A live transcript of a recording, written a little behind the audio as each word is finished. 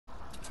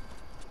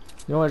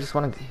You know what? I just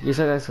wanna. You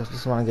said I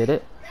just wanna get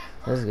it.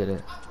 Let's get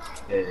it.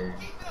 Yeah.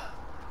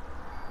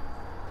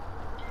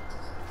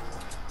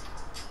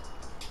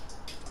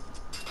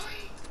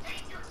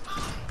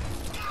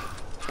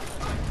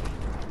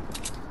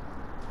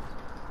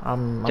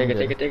 I'm Take it, good.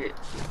 take it, take it.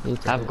 You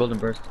take I have a it. golden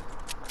burst.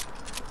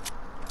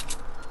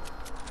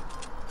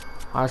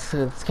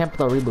 Let's camp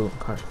with our reboot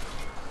card.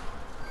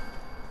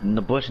 In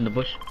the bush, in the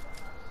bush.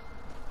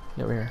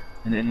 Yeah, we're here.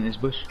 In this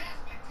bush.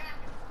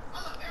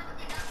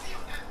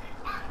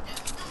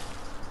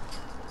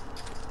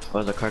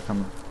 Where's the car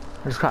coming?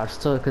 Just crouch,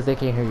 so because they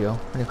can't hear you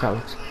when you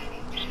crouch.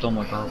 Stole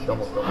my car, stole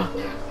my car.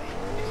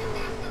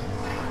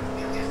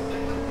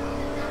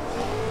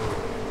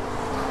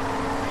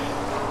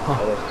 Oh.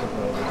 Oh, that's too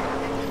bad.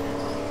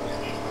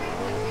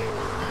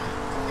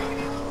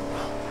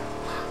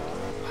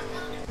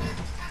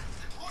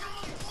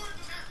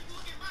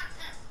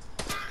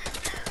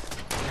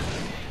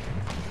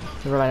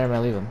 Never mind, never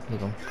mind. Leave him. Leave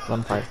him. Let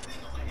him fight.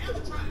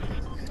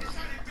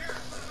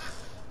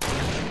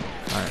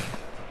 Alright.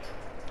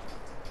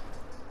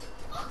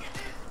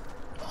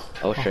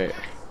 Oh shit.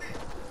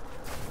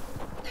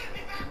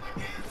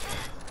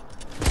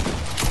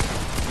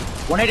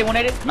 One eighty,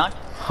 not.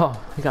 Oh,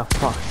 he got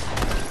fucked.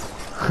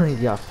 He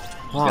got He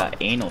fucked.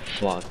 got anal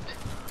fucked.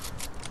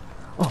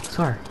 Oh,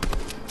 sorry.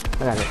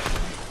 I got it.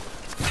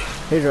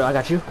 Here, Drew, I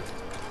got you.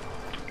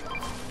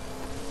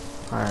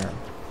 Alright.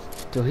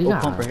 Dude, he Oh,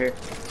 got... pumper here.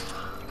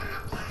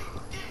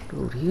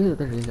 Dude, he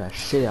literally got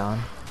shit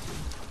on.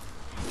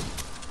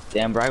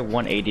 Damn, bro, I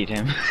 180'd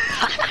him.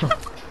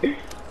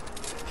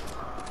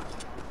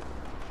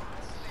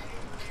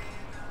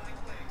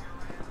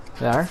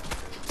 There.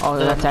 Oh,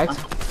 they got tagged.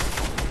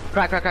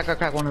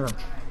 Crack, one of them.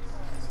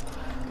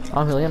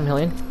 I'm healing, I'm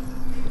healing.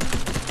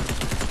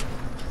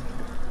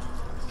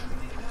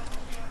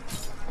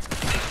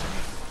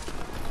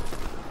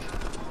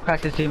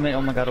 Cracked his teammate,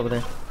 oh my god, over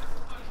there.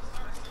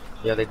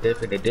 Yeah, they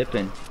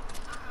dipping.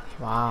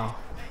 Wow.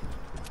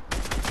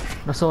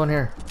 There's someone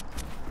here.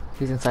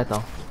 He's inside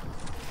though.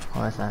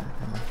 Oh, that's not.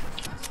 Never mind.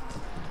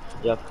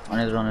 Yep, on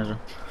his run.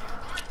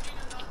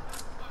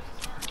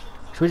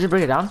 Should we just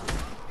break it down?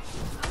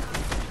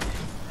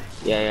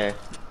 Yeah.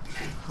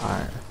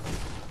 Alright.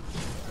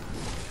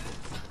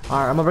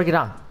 Alright, I'm gonna break it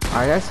down.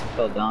 Alright, guys?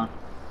 Fell down.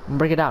 I'm gonna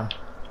break it down.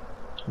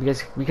 You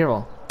guys, be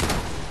careful.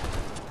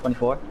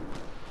 24.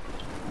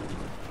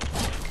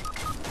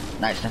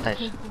 Nice.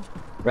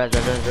 Res.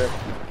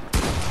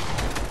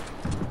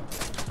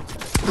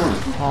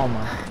 Oh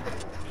my.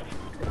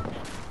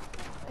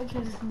 I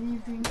just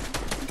leaving.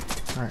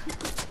 Alright.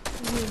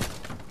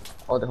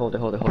 Hold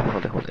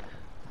it.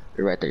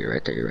 You're right there.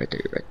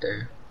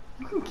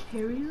 You can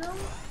carry them?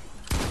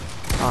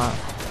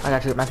 I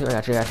got you, Matthew. I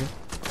got you,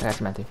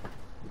 Matthew.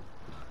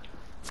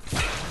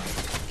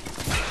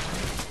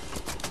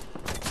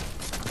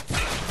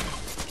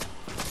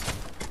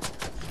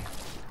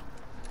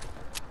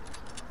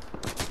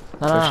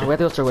 No, we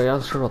have to go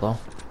circle though.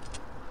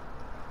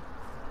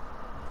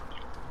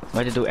 We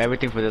had to do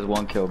everything for this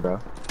one kill, bro.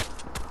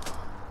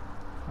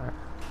 Alright.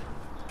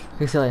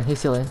 He's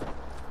healing.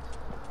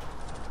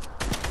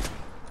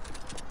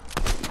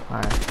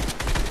 Alright.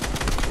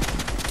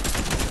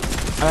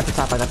 I got the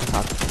top.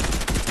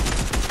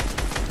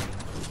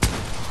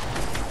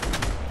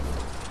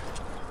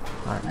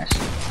 Alright. Nice.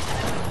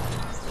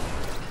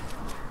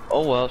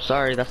 Oh well,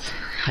 sorry, that's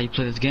how you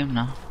play this game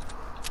now.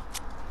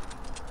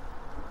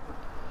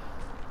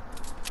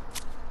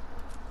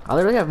 I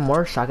literally have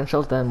more shotgun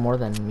shells than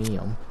me.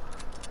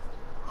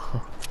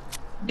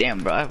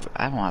 Damn, bro,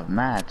 I don't have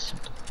mats.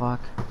 What the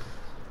fuck?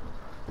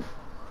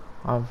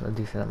 I have a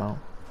decent amount.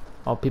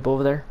 Oh, people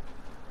over there?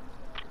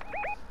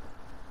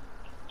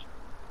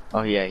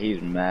 Oh yeah,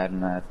 he's mad,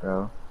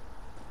 bro.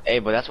 Hey,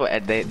 but that's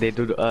what they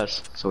do to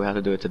us, so we have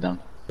to do it to them.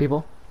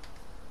 People?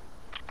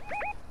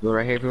 People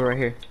right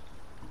here.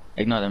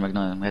 Ignore them.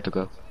 We have to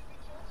go.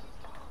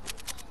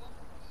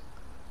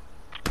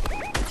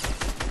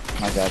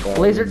 My god, bro.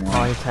 Laser?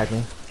 Oh, he tagged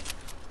me.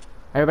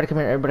 Everybody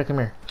come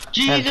here.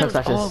 Jesus! I have chug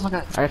flashes. Oh my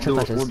god. I got chug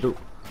flashes.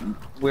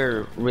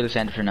 We're really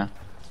standing for now.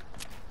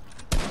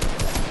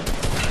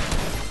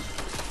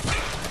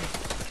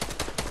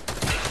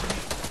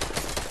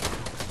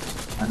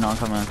 No, I'm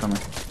coming.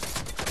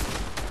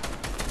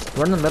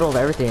 We're in the middle of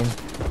everything.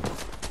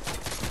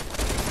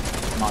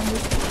 Come on,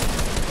 dude.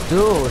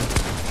 Dude.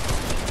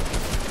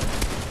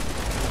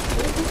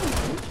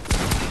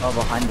 Oh,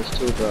 behind us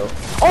too, bro.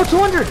 Oh,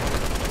 200!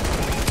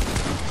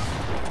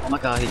 Oh my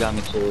god, he got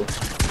me too.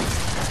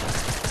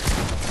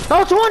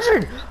 Oh,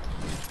 200!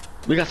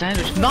 We got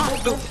sandwich. No,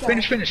 dude,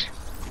 finish.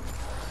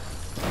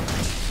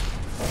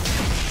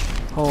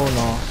 Oh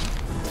no.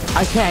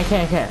 I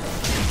can't.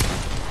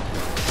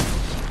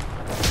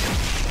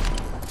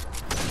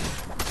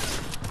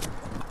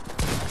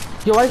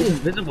 Yo, why is He's he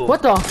invisible.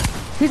 What the?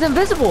 He's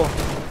invisible!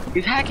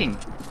 He's hacking.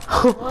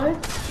 What?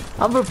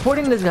 I'm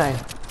reporting this guy.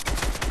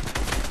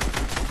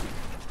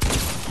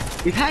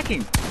 He's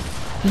hacking.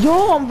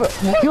 Yo,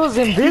 he was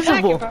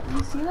invisible. He's hacking,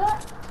 You see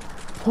that?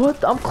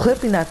 What? I'm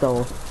clipping that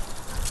though.